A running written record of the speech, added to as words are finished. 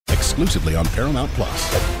exclusively on Paramount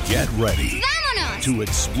Plus. Get ready Vámonos! to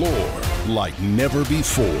explore like never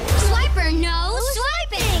before. Swiper, no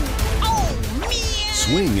swiping! Oh, man!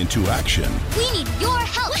 Swing into action. We need your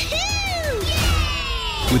help! Woohoo!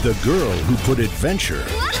 Yay! With a girl who put adventure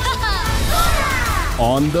Whoa!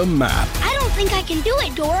 on the map. I don't think I can do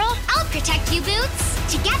it, Dora. I'll protect you,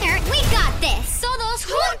 Boots. Together, we got this. Todos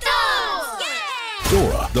juntos! Yeah!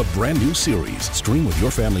 Dora, the brand new series. Stream with your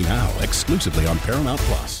family now, exclusively on Paramount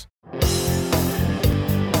Plus.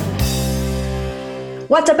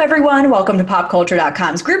 What's up, everyone? Welcome to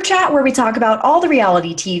PopCulture.com's group chat, where we talk about all the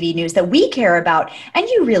reality TV news that we care about and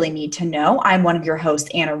you really need to know. I'm one of your hosts,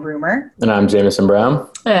 Anna Rumor. And I'm Jameson Brown.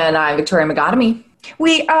 And I'm Victoria Magotomy.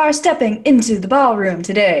 We are stepping into the ballroom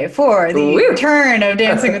today for the return of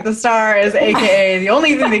Dancing with the Stars, aka the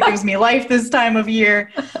only thing that gives me life this time of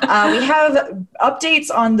year. We have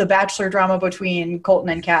updates on the Bachelor drama between Colton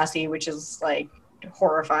and Cassie, which is like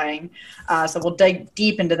horrifying. So we'll dig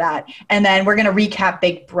deep into that. And then we're going to recap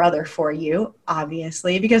Big Brother for you,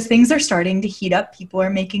 obviously, because things are starting to heat up. People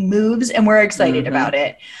are making moves and we're excited about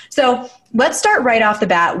it. So let's start right off the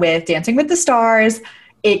bat with Dancing with the Stars.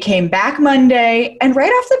 It came back Monday, and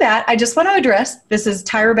right off the bat, I just want to address, this is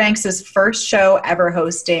Tyra Banks' first show ever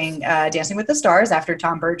hosting Dancing with the Stars after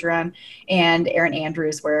Tom Bergeron and Erin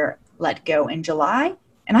Andrews were let go in July,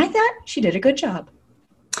 and I thought she did a good job.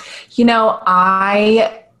 You know,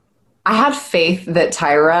 I had faith that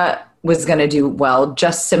Tyra was going to do well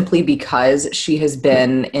just simply because she has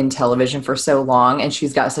been in television for so long and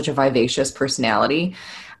she's got such a vivacious personality.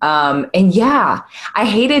 And yeah, I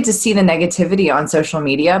hated to see the negativity on social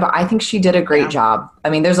media, but I think she did a great job. I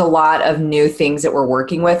mean, there's a lot of new things that we're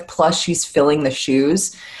working with, plus she's filling the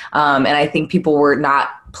shoes. And I think people were not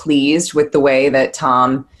pleased with the way that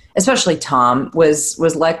Tom, especially Tom, was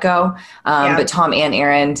let go. But Tom and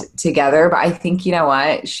Erin together. But I think, you know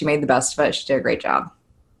what? She made the best of it. She did a great job.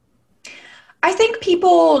 I think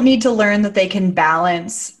people need to learn that they can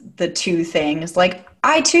balance the two things. Like,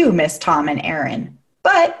 I too miss Tom and Erin.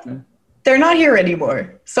 But they're not here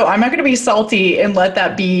anymore. So I'm not going to be salty and let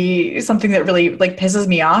that be something that really like pisses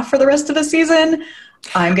me off for the rest of the season.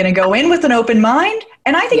 I'm going to go in with an open mind.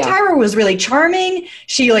 And I think Tyra was really charming.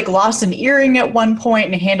 She like lost an earring at one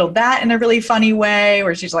point and handled that in a really funny way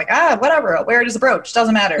where she's like, whatever, I'll wear it as a brooch.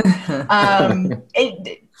 Doesn't matter.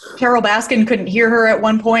 Carol Baskin couldn't hear her at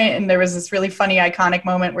one point, and there was this really funny, iconic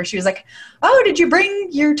moment where she was like, oh, did you bring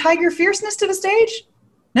your tiger fierceness to the stage?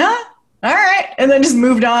 No? All right, and then just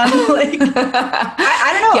moved on. Like,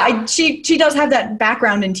 I don't know. She does have that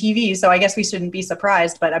background in TV, so I guess we shouldn't be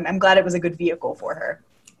surprised. But I'm glad it was a good vehicle for her.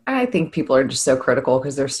 I think people are just so critical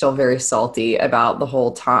because they're still very salty about the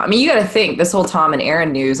whole Tom. I mean, you got to think this whole Tom and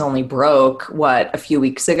Erin news only broke a few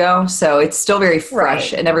weeks ago, so it's still very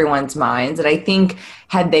fresh in everyone's minds. And I think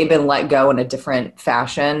had they been let go in a different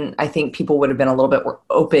fashion, I think people would have been a little bit more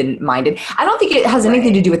open-minded. I don't think it has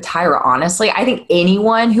anything to do with Tyra, honestly. I think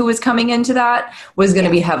anyone who was coming into that was going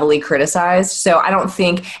to be heavily criticized. So I don't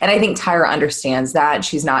think, and I think Tyra understands that.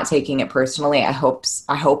 She's not taking it personally. I hope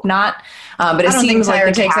not. But it seems like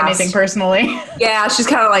Tyra takes anything personally. Yeah, she's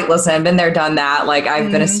kind of like, listen, I've been there, done that. Like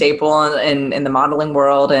I've been a staple in the modeling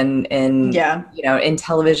world and you know, in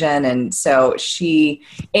television. And so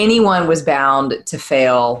anyone was bound to fail.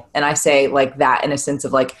 And I say like that in a sense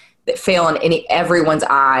of like fail in everyone's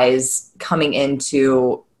eyes coming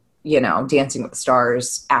into, you know, Dancing with the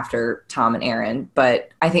Stars after Tom and Erin. But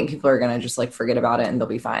I think people are going to just like forget about it and they'll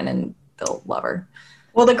be fine and they'll love her.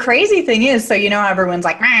 Well, the crazy thing is, so, you know, everyone's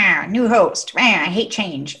like, new host, I hate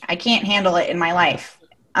change. I can't handle it in my life.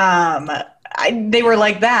 They were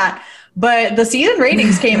like that. But the season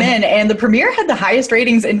ratings came in, and the premiere had the highest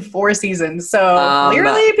ratings in 4 seasons. So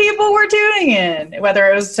clearly people were tuning in, whether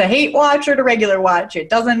it was to hate watch or to regular watch. It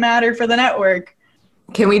doesn't matter for the network.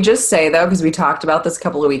 Can we just say, though, because we talked about this a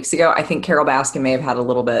couple of weeks ago, I think Carol Baskin may have had a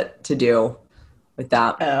little bit to do with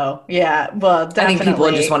that. Oh, yeah. Well, definitely. I think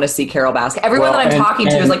people just want to see Carol Baskin. Everyone that I'm talking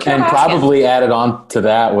to is like, Carol Baskin. And probably added on to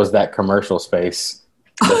that was that commercial space.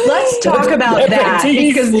 Let's talk about that,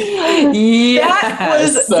 because that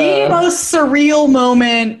was the most surreal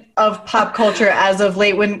moment of pop culture as of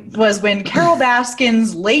late when Carol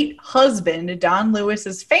Baskin's late husband, Don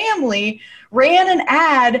Lewis's family, ran an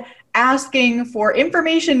ad asking for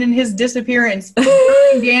information in his disappearance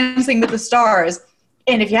during Dancing with the Stars.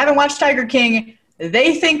 And if you haven't watched Tiger King,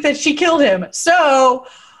 they think that she killed him. So,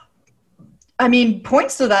 I mean,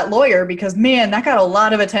 points to that lawyer because, man, that got a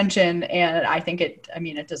lot of attention, and I think it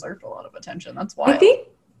deserved a lot of attention. That's why.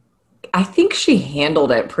 I think she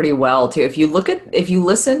handled it pretty well too. If you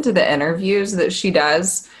listen to the interviews that she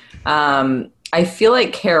does, I feel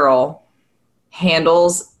like Carol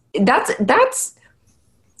handles that's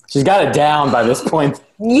She's got it down by this point.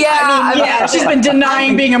 Yeah, she's been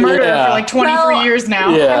denying being a murderer for like 23 years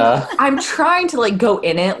now. Yeah. I'm trying to like go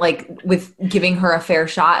in it like with giving her a fair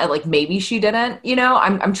shot, and like maybe she didn't, you know.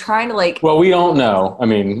 I'm trying to like. Well, we don't know. I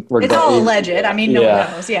mean, it's all alleged. I mean, no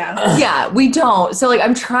one knows. Yeah. Yeah, we don't. So like,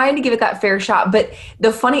 I'm trying to give it that fair shot. But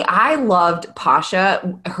I loved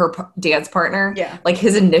Pasha, her dance partner. Yeah. Like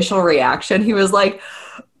his initial reaction, he was like,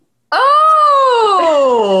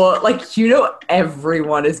 "Oh, like, you know,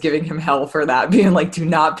 everyone is giving him hell for that, being like, do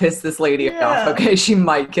not piss this lady off, okay? She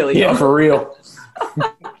might kill you." Yeah, for real.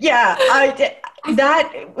 Yeah,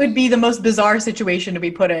 that would be the most bizarre situation to be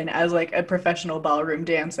put in as like a professional ballroom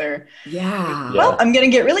dancer. Yeah. Well, I'm going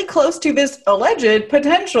to get really close to this alleged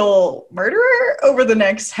potential murderer over the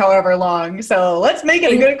next however long. So let's make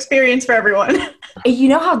it a good experience for everyone. You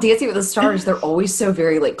know how Dancing with the Stars, they're always so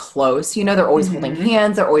very like close, you know, they're always holding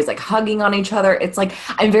hands, they're always like hugging on each other. It's like,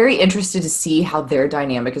 I'm very interested to see how their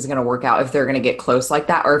dynamic is going to work out, if they're going to get close like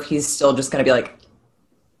that, or if he's still just going to be like,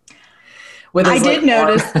 with his,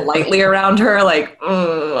 notice lightly around her, like, I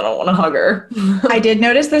don't want to hug her. I did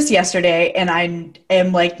notice this yesterday, and I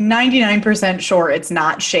am like 99% sure it's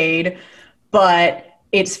not shade, but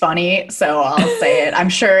it's funny, so I'll say it. I'm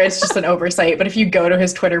sure it's just an oversight, but if you go to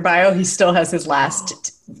his Twitter bio, he still has his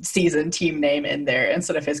last season team name in there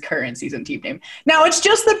instead of his current season team name. Now, it's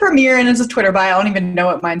just the premiere, and it's his Twitter bio. I don't even know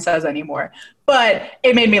what mine says anymore, but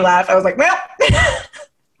it made me laugh. I was like, well...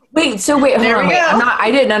 Wait, hold on.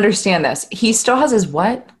 I didn't understand this. He still has his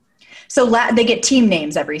what? So they get team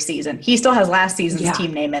names every season. He still has last season's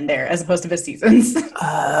team name in there as opposed to this season's.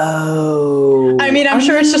 Oh. I mean, I'm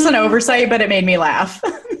sure it's just an oversight, but it made me laugh.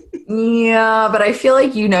 Yeah, but I feel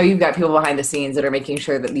like, you know, you've got people behind the scenes that are making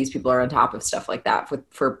sure that these people are on top of stuff like that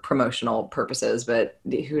for promotional purposes, but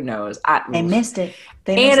who knows? They missed it.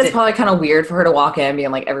 It's probably kind of weird for her to walk in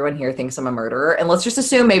being like, everyone here thinks I'm a murderer. And let's just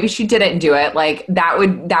assume maybe she didn't do it. Like, that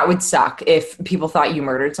would suck if people thought you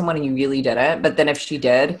murdered someone and you really didn't. But then if she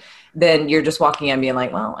did, then you're just walking in being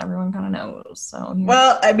like, well, everyone kind of knows. So,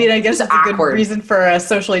 well, I mean, I guess it's a good reason for a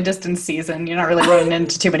socially distanced season. You're not really running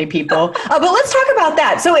into too many people. But let's talk about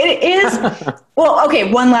that. So it is, well, okay,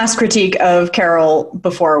 one last critique of Carol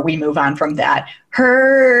before we move on from that.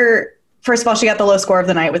 First of all, she got the low score of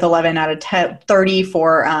the night with 11 out of 30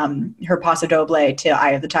 for her Paso Doble to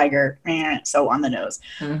Eye of the Tiger. So on the nose.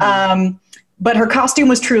 Mm-hmm. But her costume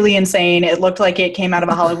was truly insane. It looked like it came out of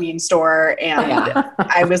a Halloween store. And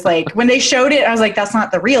I was like, when they showed it, I was like, that's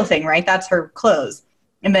not the real thing, right? That's her clothes.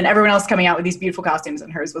 And then everyone else coming out with these beautiful costumes,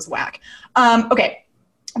 and hers was whack. Okay.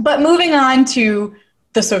 But moving on to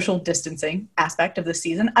the social distancing aspect of the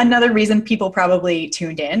season. Another reason people probably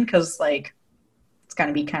tuned in, because like, it's going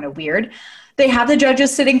to be kind of weird. They have the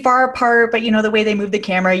judges sitting far apart, but you know, the way they move the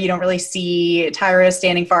camera, you don't really see Tyra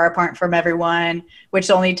standing far apart from everyone, which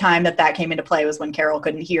the only time that came into play was when Carol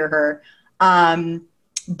couldn't hear her.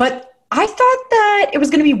 But I thought that it was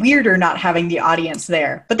going to be weirder not having the audience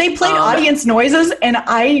there, but they played audience noises and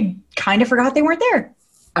I kind of forgot they weren't there.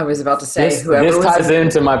 I was about to say, this ties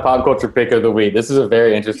into my pop culture pick of the week. This is a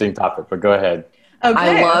very interesting topic, but go ahead.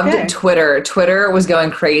 Okay, I loved Twitter. Twitter was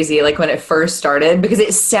going crazy like when it first started, because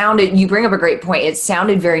it sounded, you bring up a great point, it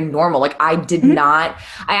sounded very normal. Like I did not,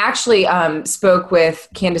 I actually spoke with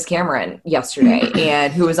Candace Cameron yesterday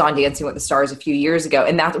and who was on Dancing with the Stars a few years ago.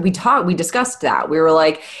 And that we discussed that. We were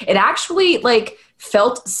like, it actually like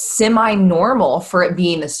felt semi-normal for it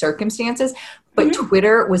being the circumstances. But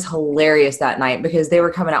Twitter was hilarious that night because they were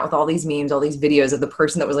coming out with all these memes, all these videos of the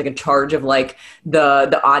person that was like in charge of like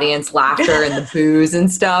the audience laughter and the boos and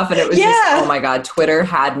stuff. And it was just, oh my God, Twitter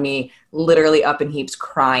had me literally up in heaps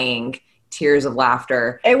crying, tears of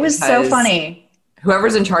laughter. It was so funny.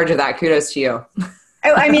 Whoever's in charge of that, kudos to you.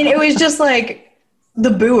 I mean, it was just like, the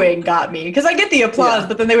booing got me because I get the applause,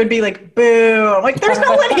 but then they would be like, boo. I'm like, there's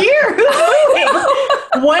no one here. Who's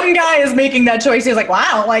booing? One guy is making that choice. He's like, wow,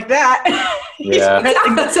 I don't like that. Yeah.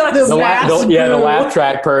 The laugh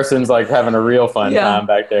track person's like having a real fun time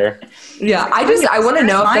back there. Yeah. I want to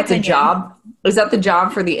know if that's a job. Is that the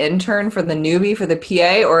job for the intern, for the newbie, for the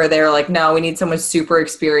PA? Or they're like, no, we need someone super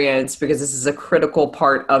experienced because this is a critical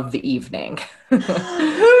part of the evening.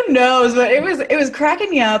 Who knows? But it was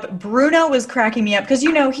cracking me up. Bruno was cracking me up because,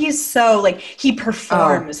 you know, he's so like, he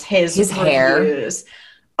performs his hair.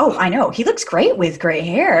 Oh, I know. He looks great with gray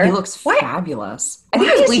hair. He looks fabulous. I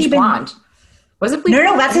think it was bleach blonde. Was it bleach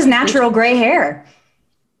blonde? No, that's his natural gray hair.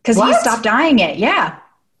 Because he stopped dyeing it. Yeah.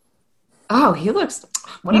 Oh, he looks...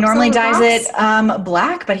 He normally dyes it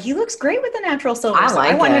black, but he looks great with the natural silver.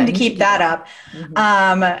 I want him to keep that up.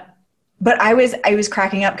 But I was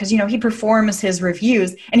cracking up because, he performs his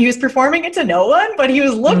reviews and he was performing it to no one, but he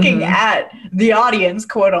was looking at the audience,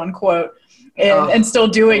 quote unquote, and still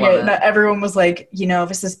doing it. And everyone was like,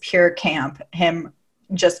 this is pure camp. Him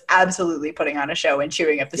just absolutely putting on a show and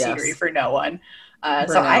chewing up the scenery for no one.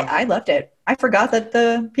 So I loved it. I forgot that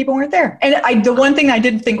the people weren't there. And the one thing I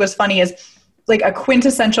did think was funny is, like, a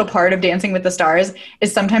quintessential part of Dancing with the Stars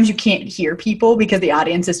is sometimes you can't hear people because the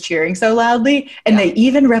audience is cheering so loudly. And they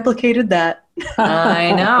even replicated that.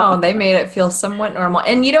 I know. They made it feel somewhat normal.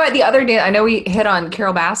 And you know what? The other day, I know we hit on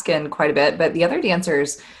Carole Baskin quite a bit, but the other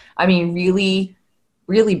dancers, I mean, really,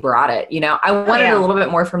 really brought it. I wanted a little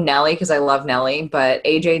bit more from Nelly because I love Nelly, but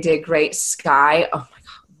AJ did great. Sky, oh my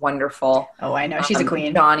God, wonderful. Oh, I know. She's a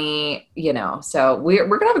queen. Johnny, so we're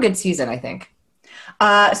going to have a good season, I think.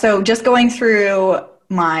 So just going through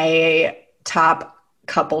my top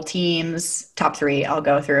couple teams, top 3 I'll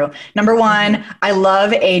go through. Number 1, I love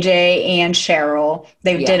AJ and Cheryl.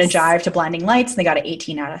 They did a jive to Blinding Lights. And they got an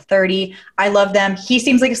 18 out of 30. I love them. He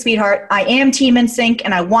seems like a sweetheart. I am team NSYNC,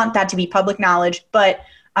 and I want that to be public knowledge, but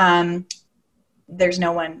there's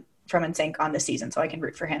no one from NSYNC on this season, so I can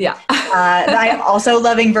root for him. Yeah. I'm also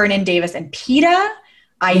loving Vernon Davis and Peta.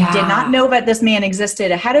 I did not know that this man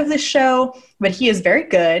existed ahead of this show, but he is very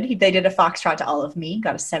good. They did a foxtrot to All of Me,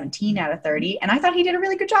 got a 17 out of 30. And I thought he did a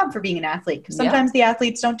really good job for being an athlete, because sometimes the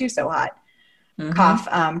athletes don't do so hot. Cough,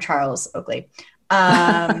 Charles Oakley.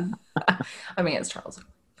 I mean, it's Charles.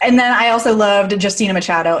 And then I also loved Justina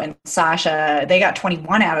Machado and Sasha. They got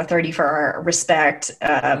 21 out of 30 for our Respect.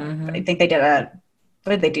 I think they did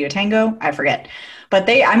what did they do, a tango? I forget. But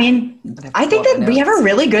I think that we have a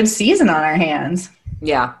really good season on our hands.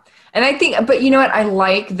 Yeah. And I think, but you know what? I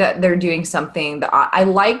like that they're doing something that I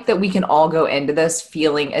like that we can all go into this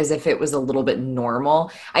feeling as if it was a little bit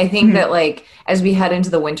normal. I think that, like, as we head into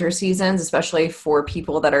the winter seasons, especially for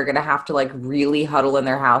people that are going to have to, like, really huddle in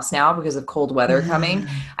their house now because of cold weather coming,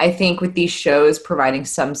 I think with these shows providing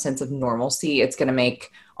some sense of normalcy, it's going to make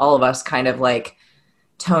all of us kind of, like,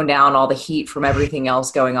 tone down all the heat from everything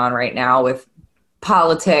else going on right now with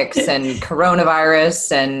politics and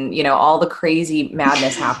coronavirus and, all the crazy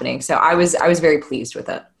madness happening. So I was very pleased with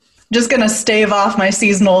it. Just going to stave off my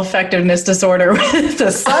seasonal effectiveness disorder with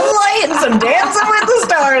the sunlight and some Dancing with the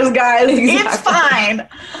Stars, guys. Exactly. It's fine.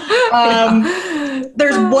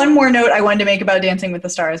 There's one more note I wanted to make about Dancing with the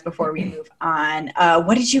Stars before we move on.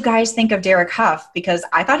 What did you guys think of Derek Huff? Because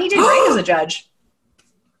I thought he did great as a judge.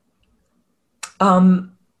 I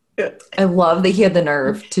love that he had the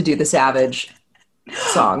nerve to do the Savage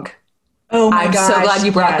song. Oh my I'm gosh, so glad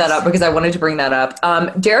you brought that up because I wanted to bring that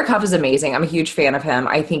up. Derek Huff is amazing. I'm a huge fan of him.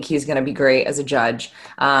 I think he's going to be great as a judge.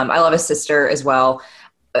 I love his sister as well.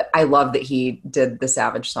 I love that he did the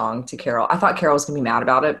Savage song to Carol. I thought Carol was going to be mad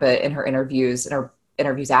about it, but in her interviews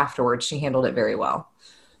afterwards, she handled it very well.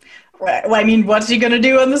 Well, I mean, what's she going to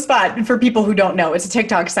do on the spot? For people who don't know, it's a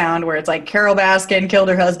TikTok sound where it's like Carole Baskin killed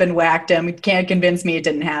her husband, whacked him. Can't convince me it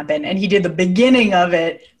didn't happen. And he did the beginning of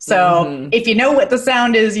it. So if you know what the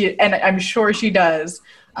sound is, and I'm sure she does,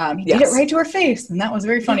 he did it right to her face. And that was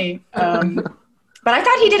very funny. But I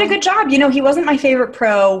thought he did a good job. He wasn't my favorite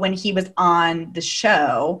pro when he was on the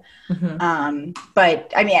show.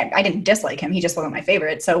 But I mean, I didn't dislike him. He just wasn't my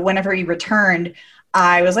favorite. So whenever he returned,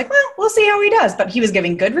 I was like, well, we'll see how he does. But he was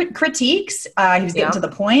giving good critiques. He was getting to the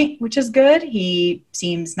point, which is good. He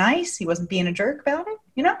seems nice. He wasn't being a jerk about it.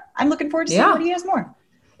 I'm looking forward to seeing what he has more.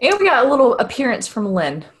 And we got a little appearance from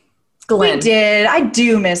Glenn. We did. I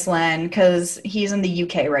do miss Len because he's in the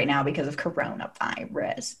UK right now because of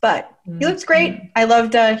coronavirus. But he looks great. I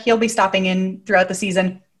loved he'll be stopping in throughout the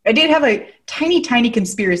season. I did have a tiny, tiny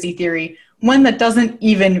conspiracy theory, one that doesn't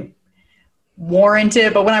even warrant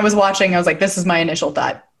it, but when I was watching, I was like, this is my initial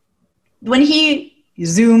thought. When he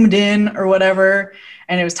zoomed in or whatever,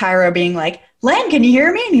 and it was Tyra being like, Len, can you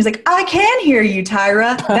hear me? And he's like, I can hear you,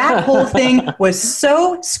 Tyra. That whole thing was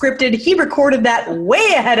so scripted. He recorded that way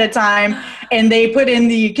ahead of time, and they put in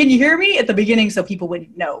the can you hear me at the beginning so people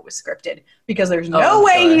wouldn't know it was scripted, because there's no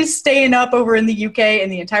way he's staying up over in the UK,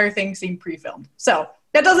 and the entire thing seemed pre-filmed. So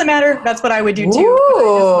that doesn't matter. That's what I would do too.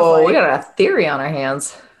 Ooh, we got a theory on our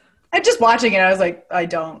hands. I'm just watching it. I was like, I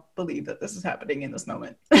don't believe that this is happening in this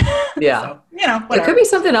moment. Yeah. So, whatever. There could be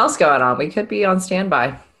something else going on. We could be on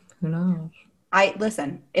standby. Who knows?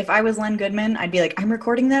 Listen, if I was Len Goodman, I'd be like, I'm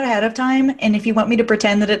recording that ahead of time. And if you want me to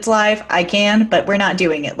pretend that it's live, I can, but we're not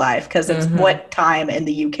doing it live because it's what time in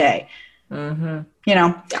the UK,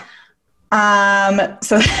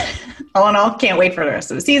 So all in all, can't wait for the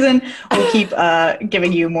rest of the season. We'll keep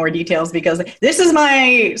giving you more details because this is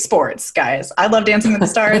my sports, guys. I love Dancing with the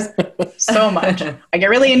Stars. So much. I get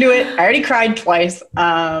really into it. I already cried twice.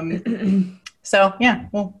 So yeah,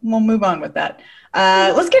 we'll move on with that.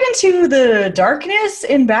 Let's get into the darkness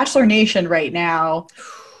in Bachelor Nation right now.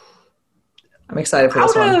 I'm excited for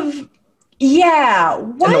this one. Yeah.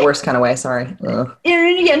 What? In the worst kind of way, sorry.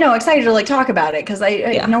 Yeah, no, excited to talk about it because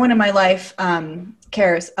no one in my life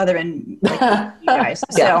cares other than you guys.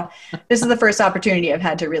 So this is the first opportunity I've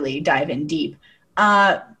had to really dive in deep.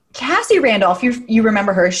 Cassie Randolph, you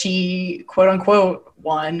remember her. She, quote unquote,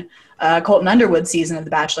 won Colton Underwood season of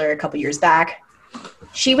The Bachelor a couple years back.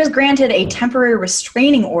 She was granted a temporary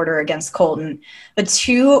restraining order against Colton. The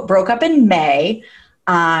two broke up in May,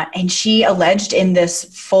 and she alleged in this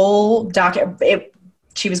full document,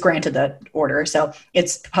 she was granted the order, so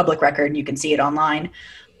it's public record. You can see it online.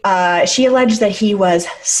 She alleged that he was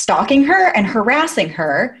stalking her and harassing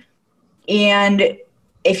her. And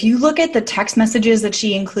if you look at the text messages that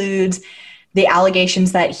she includes, the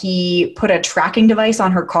allegations that he put a tracking device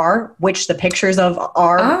on her car, which the pictures of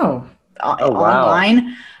are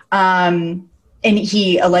online, and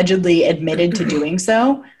he allegedly admitted to doing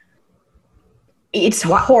so. It's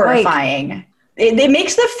horrifying. It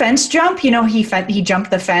makes the fence jump. He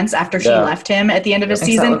jumped the fence after she left him at the end of his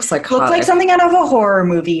season. Looked like something out of a horror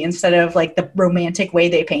movie instead of the romantic way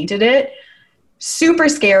they painted it. Super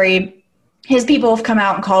scary. His people have come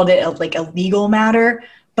out and called it a legal matter.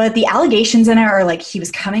 But the allegations in it are he was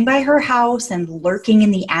coming by her house and lurking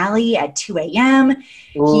in the alley at 2 a.m.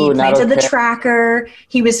 He planted the tracker.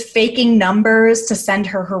 He was faking numbers to send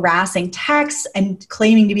her harassing texts and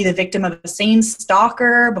claiming to be the victim of a sane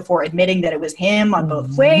stalker before admitting that it was him on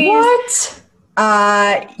both ways. What?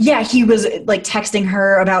 Yeah, he was texting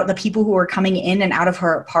her about the people who were coming in and out of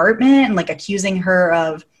her apartment and accusing her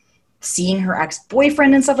of seeing her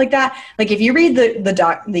ex-boyfriend and stuff like that. If you read the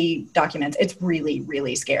documents, it's really,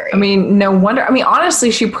 really scary. I mean, no wonder. I mean, honestly,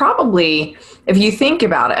 she probably, if you think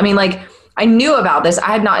about it, I knew about this. I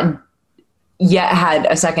had not yet had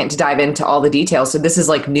a second to dive into all the details. So this is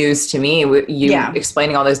news to me,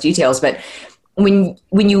 explaining all those details. But when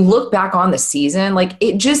you look back on the season,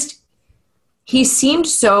 he seemed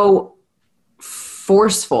so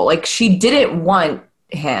forceful. She didn't want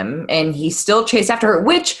him and he still chased after her,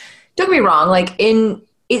 which, don't get me wrong,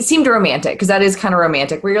 it seemed romantic because that is kind of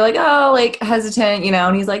romantic where you're hesitant,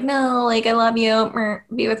 and he's no, I love you,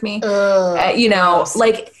 be with me. I'm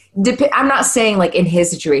not saying in his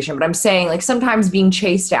situation, but I'm saying sometimes being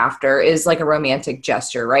chased after is a romantic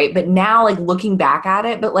gesture, right? But now looking back at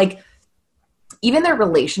it, but even their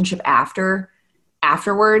relationship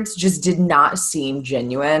afterwards just did not seem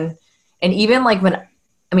genuine. And even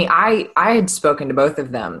I had spoken to both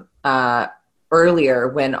of them earlier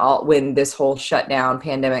when this whole shutdown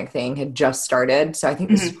pandemic thing had just started. So I think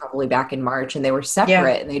this is probably back in March, and they were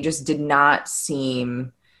separate and they just did not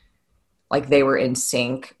seem like they were in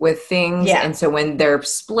sync with things. Yeah. And so when their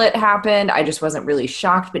split happened, I just wasn't really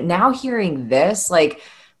shocked. But now hearing this,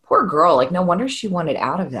 poor girl, no wonder she wanted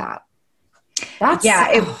out of that.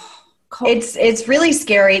 It's really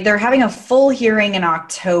scary. They're having a full hearing in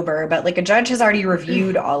October, but a judge has already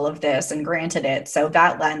reviewed all of this and granted it. So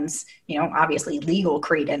that lends, obviously legal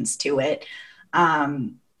credence to it.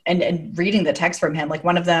 And reading the text from him,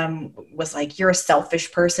 one of them was you're a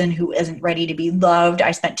selfish person who isn't ready to be loved.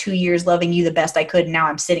 I spent 2 years loving you the best I could. And now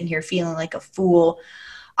I'm sitting here feeling like a fool.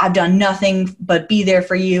 I've done nothing but be there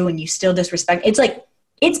for you. And you still disrespect. It's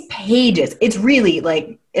it's pages. It's really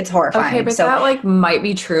it's horrifying. Okay, but that might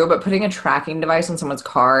be true, but putting a tracking device on someone's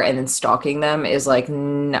car and then stalking them is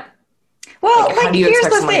no. Well, how do you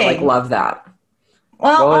expect someone to love that?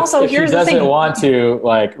 Well, also if here's she the thing. doesn't want to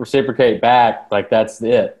reciprocate back, that's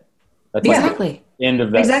it. That's exactly the end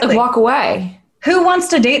of that. Exactly. Walk away. Who wants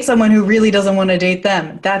to date someone who really doesn't want to date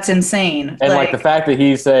them? That's insane. And the fact that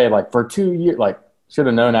he say for 2 years, should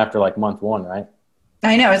have known after month 1, right?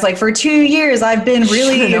 I know. It's for 2 years I've been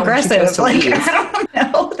really aggressive. I don't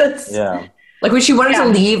know. That's when she wanted to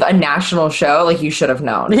leave a national show, you should have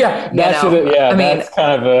known. Yeah, that's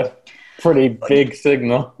kind of a pretty big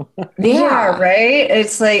signal. Yeah, right.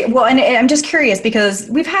 It's and I'm just curious because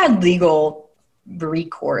we've had legal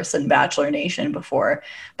recourse in Bachelor Nation before,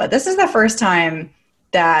 but this is the first time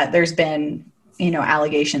that there's been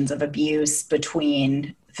allegations of abuse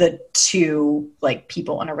between the two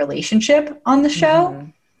people in a relationship on the show,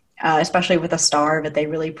 especially with a star that they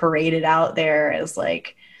really paraded out there as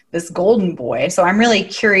this golden boy. So I'm really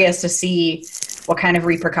curious to see what kind of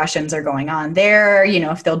repercussions are going on there.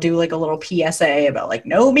 If they'll do a little PSA about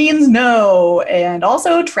no means no. And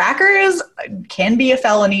also trackers can be a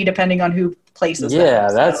felony depending on who places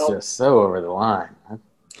them. That's just so over the line.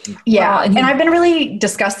 Yeah. And I've been really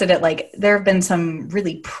disgusted at like, there have been some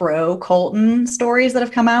really pro Colton stories that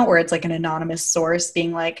have come out where it's like an anonymous source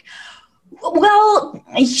being like, well,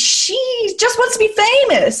 she just wants to be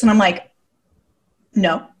famous. And I'm like,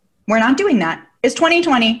 no, we're not doing that. It's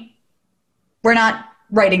 2020. We're not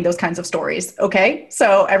writing those kinds of stories. Okay.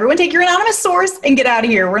 So everyone take your anonymous source and get out of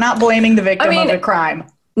here. We're not blaming the victim of a crime.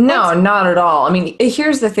 No, not at all. I mean,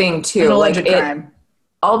 here's the thing too. An alleged crime.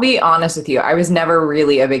 I'll be honest with you. I was never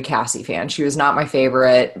really a big Cassie fan. She was not my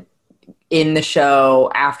favorite in the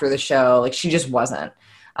show, after the show. Like, she just wasn't.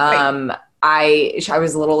 Right. I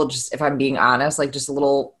was a little, just, if I'm being honest, like just a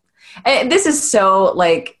little, this is so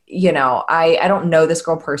like, you know, I don't know this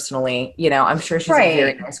girl personally, you know, I'm sure she's a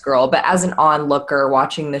very nice girl, but as an onlooker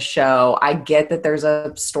watching the show, I get that there's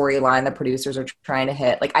a storyline the producers are trying to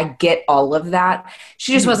hit. Like, I get all of that.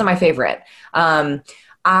 She just wasn't my favorite.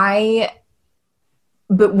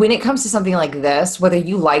 But when it comes to something like this, whether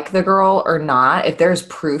you like the girl or not, if there's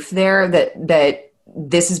proof there that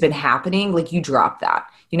this has been happening, like, you drop that.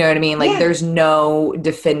 You know what I mean? Like, there's no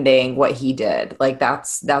defending what he did. Like,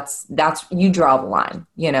 that's you draw the line,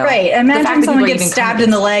 you know? Right. Imagine someone gets stabbed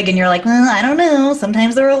in the leg and you're like, well, I don't know.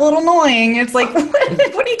 Sometimes they're a little annoying. It's like,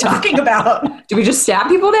 what are you talking about? Do we just stab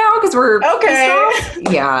people now because we're okay?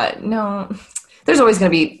 Yeah, no. There's always going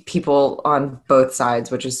to be people on both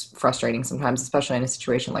sides, which is frustrating sometimes, especially in a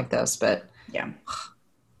situation like this. But yeah.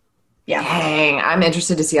 Dang, I'm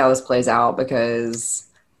interested to see how this plays out because...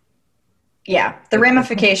 Yeah, the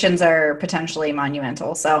ramifications are potentially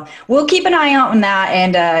monumental. So we'll keep an eye out on that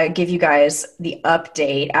and give you guys the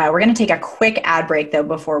update. We're going to take a quick ad break, though,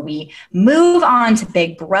 before we move on to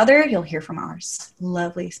Big Brother. You'll hear from our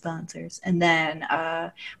lovely sponsors. And then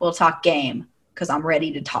we'll talk game, because I'm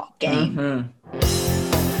ready to talk game.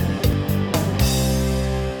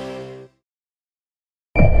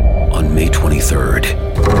 On May 23rd...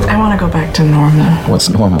 I want to go back to normal. What's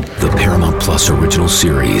normal? The Paramount Plus original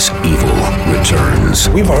series, Evil, returns.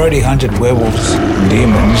 We've already hunted werewolves and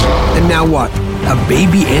demons. And now what? A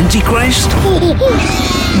baby antichrist?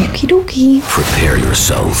 Okie dokie. Prepare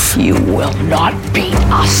yourself. You will not beat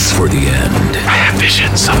us. For the end. I have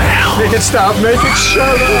visions of hell. Make it stop. Make it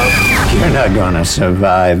shut up. You're not gonna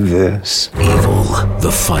survive this. Evil,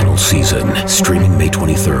 the final season. Streaming May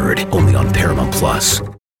 23rd. Only on Paramount Plus.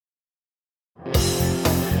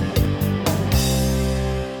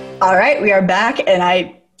 All right, we are back, and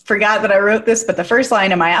I forgot that I wrote this, but the first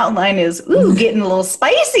line of my outline is, ooh, getting a little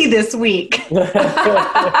spicy this week.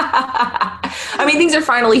 I mean, things are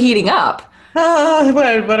finally heating up. What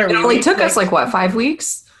are we? It only took us, 5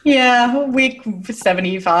 weeks? Yeah, week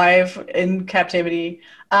 75 in captivity.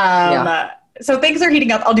 So things are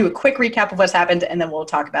heating up. I'll do a quick recap of what's happened, and then we'll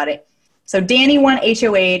talk about it. So Danny won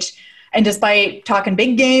HOH. And despite talking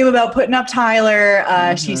big game about putting up Tyler,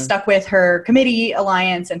 she stuck with her committee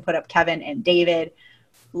alliance and put up Kevin and David.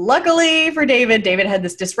 Luckily for David, David had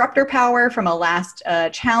this disruptor power from a last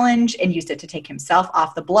challenge and used it to take himself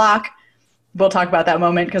off the block. We'll talk about that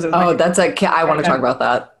moment because it was I want to talk about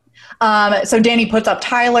that. So Danny puts up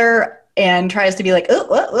Tyler and tries to be like,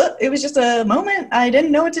 it was just a moment. I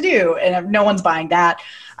didn't know what to do. And no one's buying that.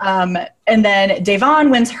 And then Devon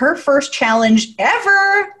wins her first challenge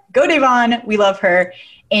ever. Go Devon, we love her.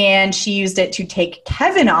 And she used it to take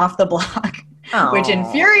Kevin off the block, which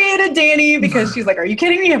infuriated Danny because she's like, are you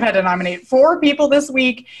kidding me? I've had to nominate 4 people this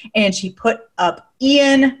week. And she put up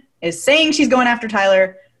Ian is saying she's going after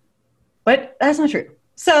Tyler, but that's not true.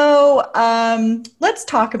 So let's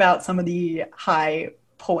talk about some of the high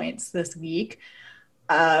points this week.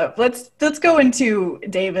 Let's go into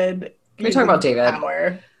David. Can we talk about David?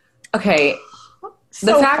 Power. Okay. So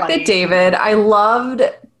the fact funny. that David, I loved...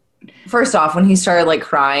 First off, when he started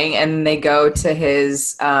crying and they go to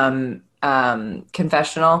his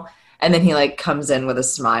confessional and then he comes in with a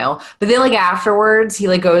smile. But then afterwards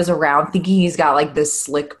he goes around thinking he's got this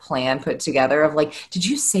slick plan put together of did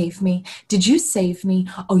you save me? Did you save me?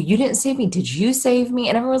 Oh, you didn't save me. Did you save me?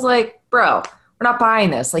 And everyone's like, bro, we're not buying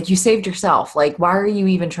this. You saved yourself. Why are you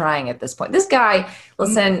even trying at this point? This guy,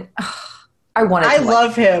 listen, I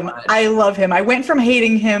love him. I love him. I went from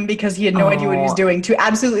hating him because he had no idea what he was doing to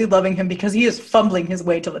absolutely loving him because he is fumbling his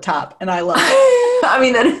way to the top, and I love it. I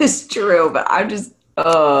mean, that is true, but I'm just,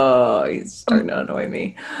 he's starting to annoy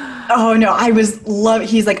me. Oh, no,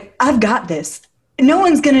 he's like, I've got this. No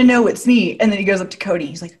one's going to know it's me. And then he goes up to Cody.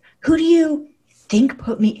 He's like, who do you think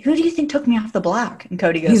took me off the block? And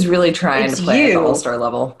Cody goes, he's really trying to play at the all-star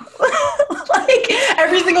level.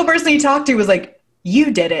 Every single person he talked to was like,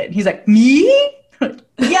 you did it. He's like, me?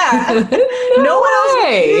 Yeah. no one else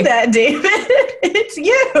would do that, David. It's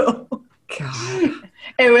you. God.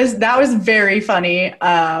 That was very funny.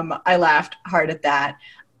 I laughed hard at that.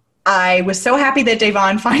 I was so happy that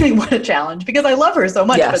Davon finally won a challenge because I love her so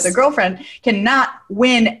much, but the girlfriend cannot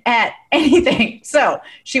win at anything. So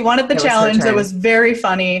she wanted the challenge. That was very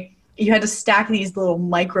funny. You had to stack these little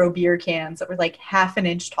micro beer cans that were like half an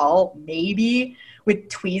inch tall, maybe, with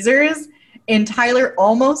tweezers. And Tyler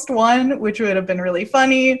almost won, which would have been really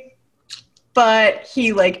funny. But he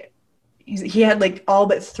had like all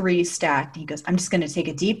but 3 stacked. He goes, I'm just going to take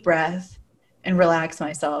a deep breath and relax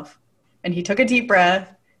myself. And he took a deep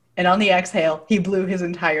breath. And on the exhale, he blew his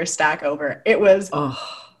entire stack over. It was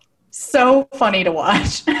so funny to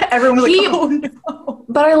watch. Everyone was like, oh, no.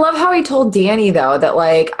 But I love how he told Danny, though, that,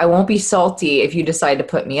 like, I won't be salty if you decide to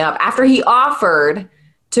put me up. After he offered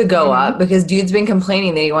to go up, because dude's been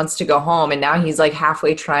complaining that he wants to go home, and now he's, like,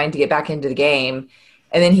 halfway trying to get back into the game.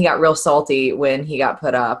 And then he got real salty when he got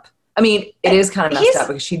put up. I mean, it is kind of messed up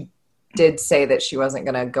because she did say that she wasn't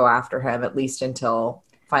going to go after him, at least until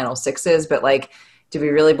final 6s. But, like, did we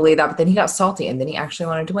really believe that? But then he got salty, and then he actually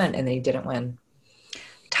wanted to win, and then he didn't win.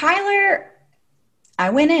 Tyler,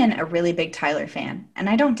 I went in a really big Tyler fan, and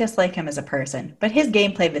I don't dislike him as a person, but his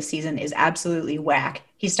gameplay this season is absolutely whack.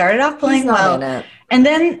 He started off playing well, and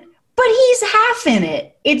then, but he's half in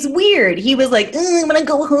it. It's weird. He was like, I'm going to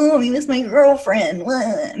go home. He was my girlfriend.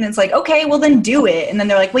 And it's like, okay, well then do it. And then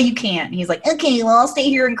they're like, well, you can't. And he's like, okay, well, I'll stay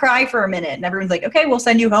here and cry for a minute. And everyone's like, okay, we'll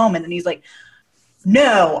send you home. And then he's like,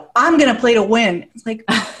 no, I'm going to play to win. It's like,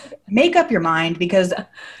 make up your mind, because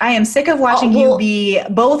I am sick of watching you be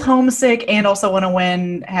both homesick and also want to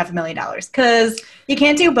win $500,000, because you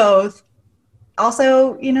can't do both.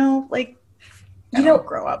 Also, grow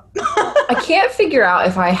up. I can't figure out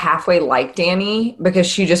if I halfway like Danny because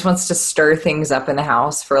she just wants to stir things up in the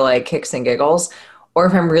house for like kicks and giggles, or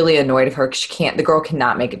if I'm really annoyed of her because the girl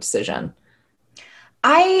cannot make a decision.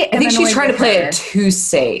 I think she's trying to play it too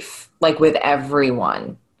safe. Like with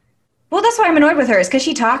everyone. Well, that's why I'm annoyed with her, is because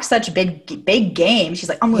she talks such big game. She's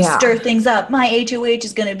like, I'm going to stir things up. My HOH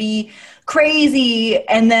is going to be crazy.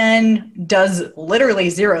 And then does literally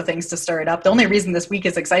 0 things to stir it up. The only reason this week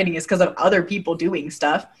is exciting is because of other people doing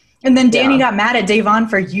stuff. And then Danny got mad at Davon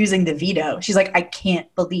for using the veto. She's like, I can't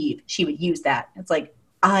believe she would use that. It's like,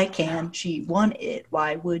 I can. She won it.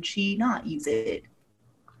 Why would she not use it?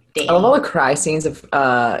 Danny. I love all the cry scenes of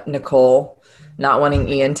Nicole not wanting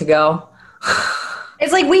Ian to go.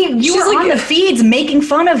 It's like you were on the feeds making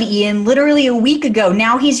fun of Ian literally a week ago.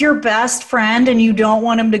 Now he's your best friend and you don't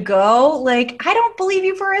want him to go? Like, I don't believe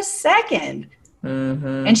you for a second.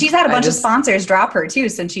 Mm-hmm. And she's had a bunch of sponsors drop her too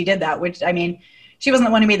since she did that, which, I mean, she wasn't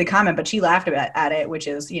the one who made the comment, but she laughed at it, which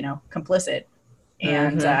is, complicit.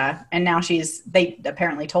 And and now they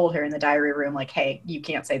apparently told her in the diary room, like, hey, you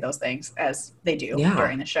can't say those things, as they do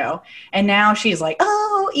during the show. And now she's like,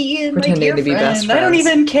 oh, Ian, pretending my dear to be best friends. I don't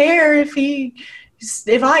even care if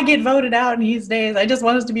I get voted out in these days. I just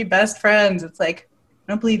want us to be best friends. It's like,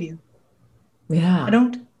 I don't believe you. Yeah. I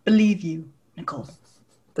don't believe you, Nicole.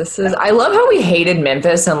 I love how we hated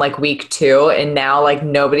Memphis in like week 2, and now like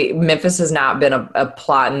Memphis has not been a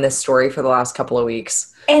plot in this story for the last couple of weeks.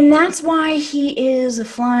 And that's why he is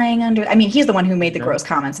flying under. I mean, he's the one who made the gross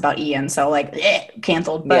comments about Ian, so like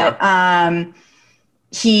canceled. But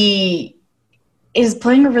he is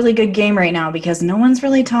playing a really good game right now because no one's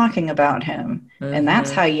really talking about him, and that's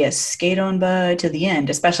how you skate on by to the end.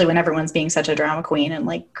 Especially when everyone's being such a drama queen and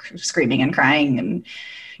like screaming and crying and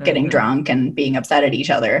getting drunk and being upset at each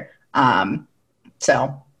other.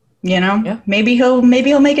 Maybe he'll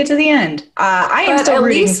make it to the end. I am still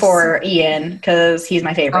rooting for Ian because he's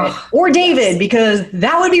my favorite, or David because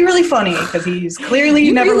that would be really funny because he's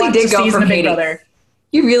clearly never watched a season of Big Brother.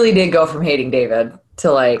 You really did go from hating David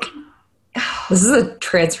to like, this is a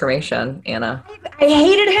transformation, Anna. I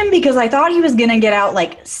hated him because I thought he was gonna get out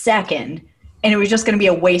like second, and it was just gonna be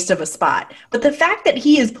a waste of a spot. But the fact that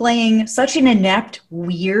he is playing such an inept,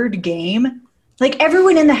 weird game. Like,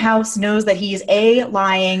 everyone in the house knows that he's A,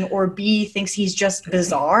 lying, or B, thinks he's just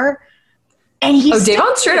bizarre. And he's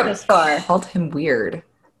Davon straight up called him weird.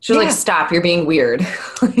 She was like, stop, you're being weird.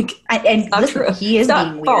 Listen, he is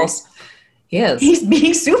being weird. False. He is. He's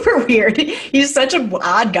being super weird. He's such an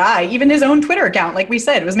odd guy. Even his own Twitter account, like we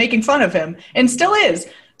said, was making fun of him, and still is.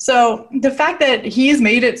 So the fact that he's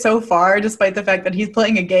made it so far, despite the fact that he's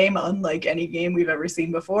playing a game unlike any game we've ever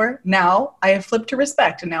seen before, now I have flipped to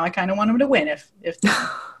respect, and now I kind of want him to win if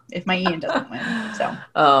my Ian doesn't win. So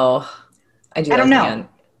I don't know. Ian.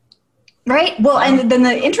 Right? Well, and then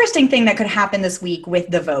the interesting thing that could happen this week with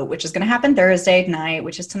the vote, which is going to happen Thursday night,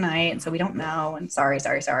 which is tonight, and so we don't know. And sorry,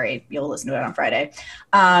 you'll listen to it on Friday.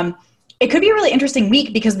 It could be a really interesting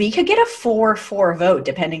week because we could get a 4-4 vote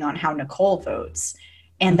depending on how Nicole votes.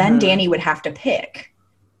 and then Danny would have to pick.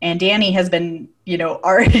 And Danny has been,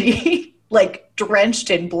 already like drenched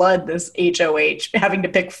in blood this HOH, having to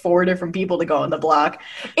pick 4 different people to go on the block.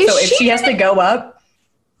 If she has to go up.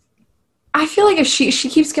 I feel like if she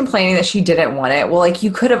keeps complaining that she didn't want it, well, like,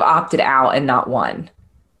 you could have opted out and not won.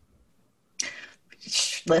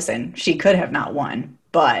 Listen, she could have not won,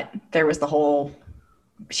 but there was the whole.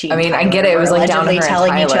 I get it. It was like down to her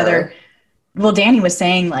telling each other. Well, Danny was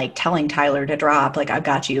saying, like, telling Tyler to drop, like, I've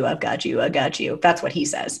got you, I've got you, I've got you. That's what he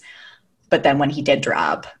says. But then when he did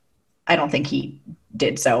drop, I don't think he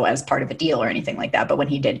did so as part of a deal or anything like that. But when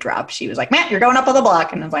he did drop, she was like, Matt, you're going up on the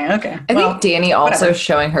block. And I was like, okay. I think Danny also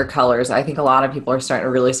showing her colors. I think a lot of people are starting to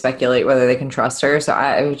really speculate whether they can trust her. So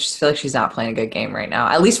I just feel like she's not playing a good game right now,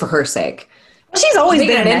 at least for her sake. She's always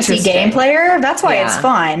been an messy game player. That's why it's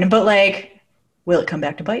fun. But, like, will it come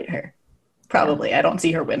back to bite her? Probably. Yeah. I don't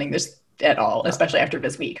see her winning this at all, especially after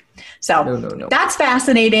this week. So no. That's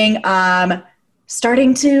fascinating.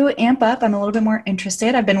 Starting to amp up. I'm a little bit more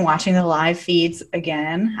interested. I've been watching the live feeds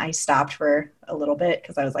again. I stopped for a little bit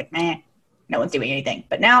because I was like, meh, no one's doing anything.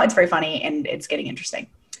 But now it's very funny and it's getting interesting.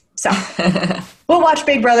 So we'll watch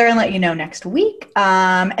Big Brother and let you know next week.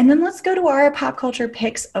 And then let's go to our pop culture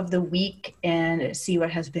picks of the week and see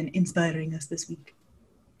what has been inspiring us this week.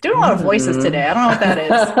 Doing a lot of voices today. I don't know what that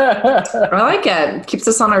is. I like it. Keeps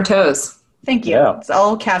us on our toes. Thank you. Yeah. It's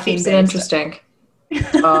all caffeine. Keeps it interesting.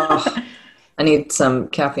 I need some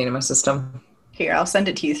caffeine in my system. Here, I'll send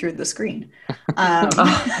it to you through the screen.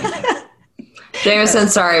 Jameson,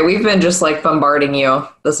 sorry. We've been just like bombarding you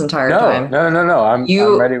this entire time. No. I'm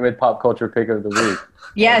ready with pop culture pick of the week.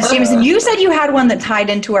 Yes, Jameson, you said you had one that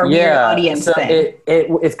tied into our weird audience thing.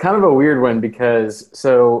 It's kind of a weird one because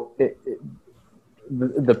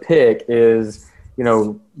the pick is,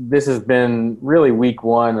 this has been really week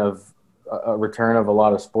 1 of a return of a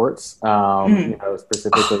lot of sports,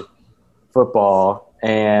 specifically football,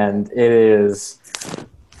 and it is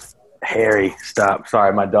Harry. Stop!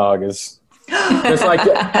 Sorry, my dog is just like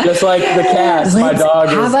the cast. My dog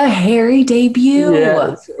have a Harry debut.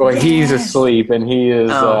 Yeah, well, he's asleep, and he is.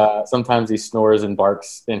 Sometimes he snores and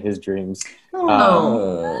barks in his dreams.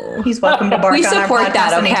 He's welcome to bark. We on support our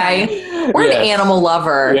that. Okay, anytime. We're an animal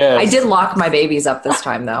lover. Yes. I did lock my babies up this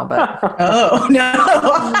time, though. But oh no.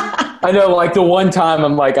 I know, like the one time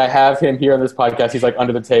I'm like, I have him here on this podcast. He's like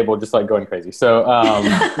under the table, just like going crazy. So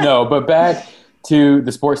no, but back to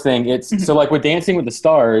the sports thing. It's so like with Dancing with the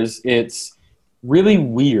Stars, it's really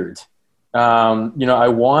weird. I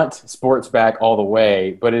want sports back all the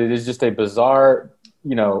way, but it is just a bizarre,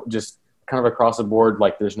 just kind of across the board.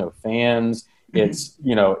 Like there's no fans. It's,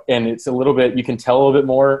 and it's a little bit, you can tell a little bit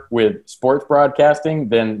more with sports broadcasting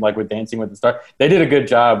than like with Dancing with the Stars. They did a good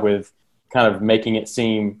job with kind of making it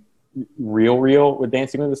seem real with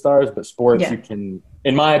Dancing with the Stars, but sports, you can,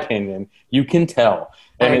 in my opinion, you can tell.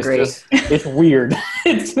 And I agree. It's weird.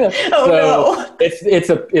 It's a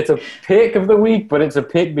pick of the week, but it's a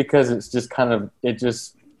pick because it's just kind of, it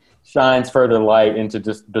just shines further light into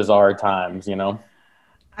just bizarre times,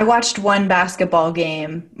 I watched one basketball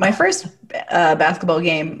game, my first basketball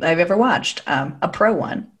game I've ever watched, a pro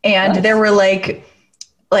one. And There were like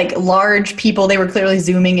large people, they were clearly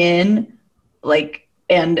zooming in,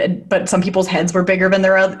 but some people's heads were bigger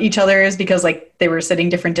than each other's because like they were sitting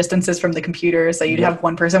different distances from the computer. So you'd have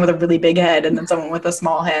one person with a really big head and then someone with a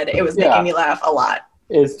small head. It was making me laugh a lot.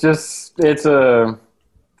 It's just, it's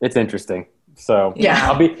interesting. So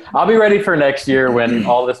yeah, I'll be ready for next year when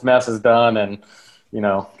all this mess is done and,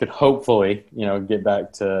 could hopefully, get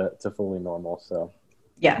back to fully normal. So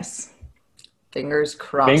yes. Fingers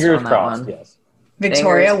crossed. Fingers crossed. Yes.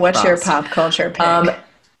 Victoria, what's your pop culture pick?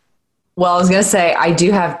 Well, I was going to say, I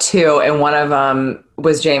do have 2, and one of them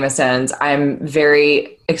was Jameson's. I'm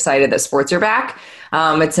very excited that sports are back.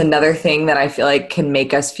 It's another thing that I feel like can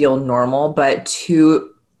make us feel normal, but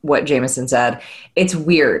to what Jameson said, it's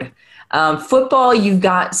weird. Football, you've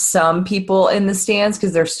got some people in the stands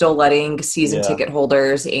because they're still letting season ticket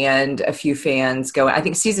holders and a few fans go. I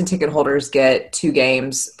think season ticket holders get 2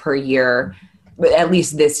 games per year, but at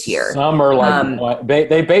least this year. Some are like,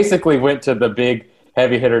 they basically went to the big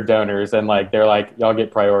heavy hitter donors and like they're like, y'all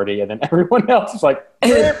get priority, and then everyone else is like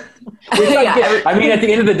I mean, at the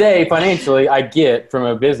end of the day, financially I get from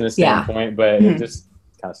a business standpoint, but it just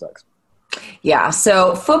kind of sucks.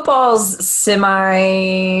 So football's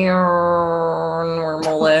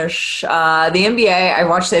semi-normal-ish. The NBA, I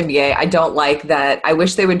watched the NBA. I don't like that. I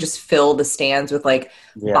wish they would just fill the stands with like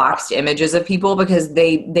boxed images of people because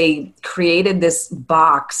they created this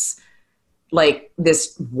box, like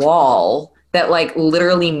this wall that like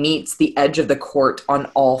literally meets the edge of the court on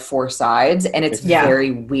all 4 sides. And it's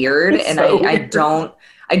very weird. And I don't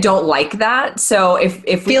I don't like that. So if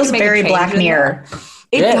we feels can make very a change Black in Mirror. there-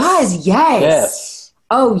 it does. Yes. Yes.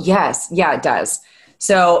 Oh, yes. Yeah, it does.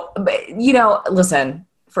 So, you know, listen,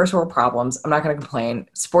 first world problems. I'm not going to complain.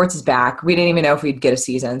 Sports is back. We didn't even know if we'd get a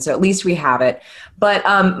season, so at least we have it. But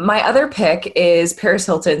my other pick is Paris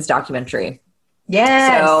Hilton's documentary.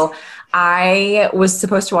 Yes. So I was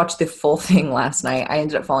supposed to watch the full thing last night. I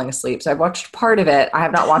ended up falling asleep. So I watched part of it. I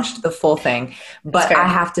have not watched the full thing. But I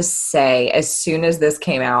have to say, as soon as this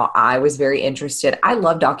came out, I was very interested. I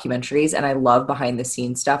love documentaries and I love behind the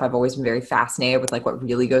scenes stuff. I've always been very fascinated with like what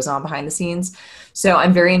really goes on behind the scenes. So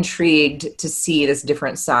I'm very intrigued to see this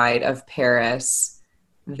different side of Paris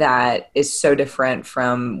that is so different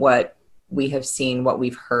from what we have seen, what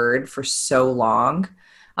we've heard for so long.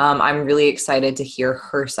 I'm really excited to hear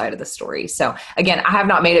her side of the story. So again, I have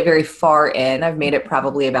not made it very far in. I've made it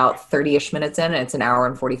probably about 30-ish minutes in, and it's an hour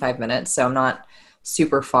and 45 minutes. So I'm not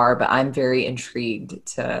super far, but I'm very intrigued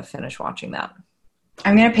to finish watching that.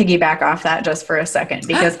 I'm going to piggyback off that just for a second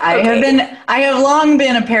because I have long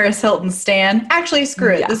been a Paris Hilton stan. Actually,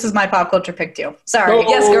 screw it. This is my pop culture pick too. Sorry.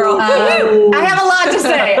 Yes, girl. I have a lot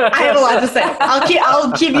to say.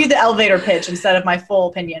 I'll give you the elevator pitch instead of my full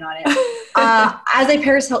opinion on it. As a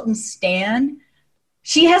Paris Hilton stan,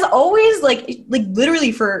 she has always like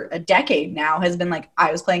literally for a decade now has been like,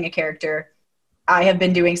 I was playing a character. I have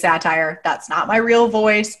been doing satire. That's not my real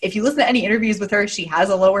voice. If you listen to any interviews with her, she has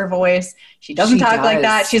a lower voice. She doesn't talk like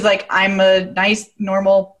that. She's like, I'm a nice,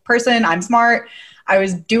 normal person. I'm smart. I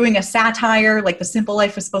was doing a satire. Like The Simple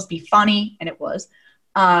Life was supposed to be funny, and it was.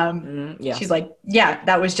 She's like, yeah,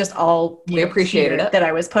 that was just all we appreciated it that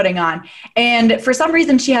I was putting on. And for some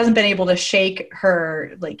reason, she hasn't been able to shake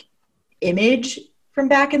her like image from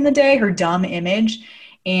back in the day, her dumb image.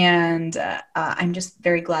 And I'm just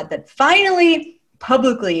very glad that finally,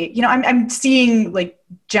 publicly, you know, I'm seeing like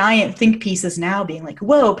giant think pieces now being like,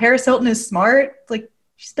 whoa, Paris Hilton is smart. Like,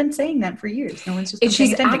 she's been saying that for years. No one's just been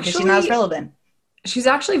paying attention because she's not as relevant. She's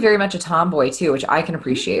actually very much a tomboy too, which I can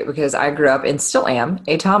appreciate because I grew up and still am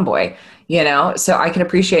a tomboy, you know, so I can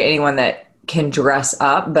appreciate anyone that can dress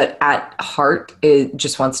up, but at heart, it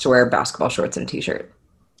just wants to wear basketball shorts and a t-shirt.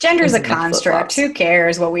 Gender's a construct. Who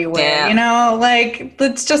cares what we wear? You know, like,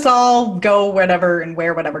 let's just all go whatever and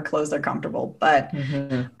wear whatever clothes they're comfortable. But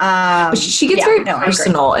she gets very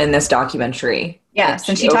personal in this documentary. Yes,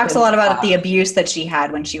 and she talks a lot about the abuse that she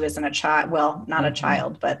had when she was a child. Well, not a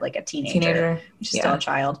child, but like a teenager. She's still a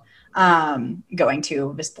child. Going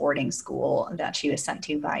to this boarding school that she was sent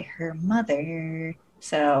to by her mother.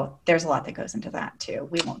 So there's a lot that goes into that too.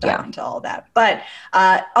 We won't dive into all that, but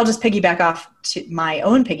I'll just piggyback off to my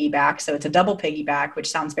own piggyback. So it's a double piggyback, which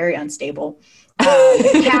sounds very unstable.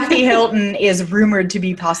 Kathy Hilton is rumored to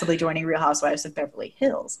be possibly joining Real Housewives of Beverly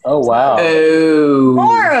Hills. Oh, wow. Oh,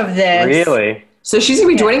 more of this. Really? So she's going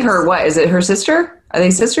to be joining her. What is it? Her sister? Are they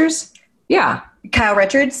sisters? Yeah. Kyle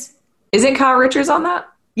Richards. Isn't Kyle Richards on that?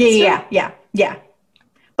 Yeah.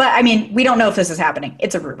 But I mean, we don't know if this is happening.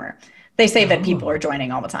 It's a rumor. They say that people are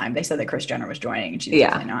joining all the time. They said that Kris Jenner was joining, and she's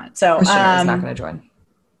definitely not. So Kris Jenner is not going to join.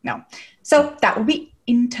 No. So that will be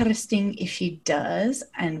interesting if she does.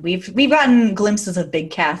 And we've gotten glimpses of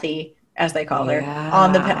Big Kathy, as they call her,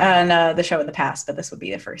 on the show in the past. But this would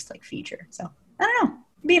be the first like feature. So I don't know.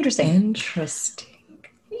 It'd be interesting. Interesting.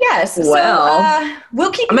 Yes. Well, so,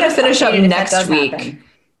 we'll keep. I'm going to finish up next week. Happen.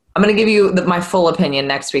 I'm going to give you my full opinion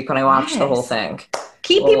next week when I watch the whole thing.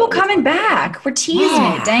 Keep people coming back. We're teasing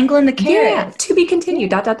it, dangling the carrot. Yeah, to be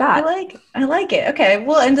continued. ... I like it. Okay,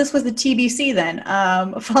 we'll end this with the TBC then.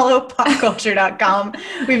 Follow popculture.com.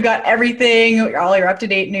 We've got everything, all your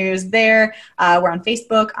up-to-date news there. We're on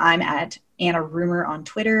Facebook. I'm at Anna Rumor on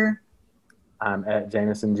Twitter. I'm at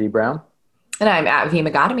Jameson G. Brown. And I'm at V.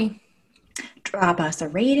 Megotomy. Drop us a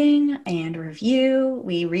rating and review.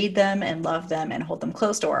 We read them and love them and hold them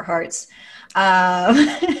close to our hearts.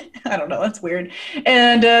 I don't know. That's weird.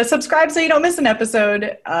 And subscribe so you don't miss an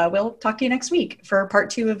episode. We'll talk to you next week for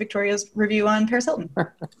part 2 of Victoria's review on Paris Hilton.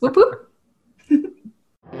 Whoop, whoop.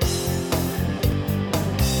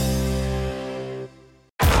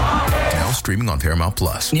 Now streaming on Paramount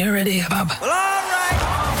Plus. You ready, Bob? Well, all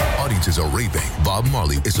right. Audiences are raving. Bob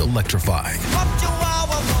Marley is electrifying.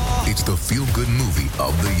 It's the feel-good movie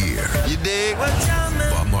of the year. You dig?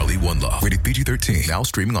 Bob Marley, One Love. Rated PG-13. Now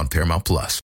streaming on Paramount Plus.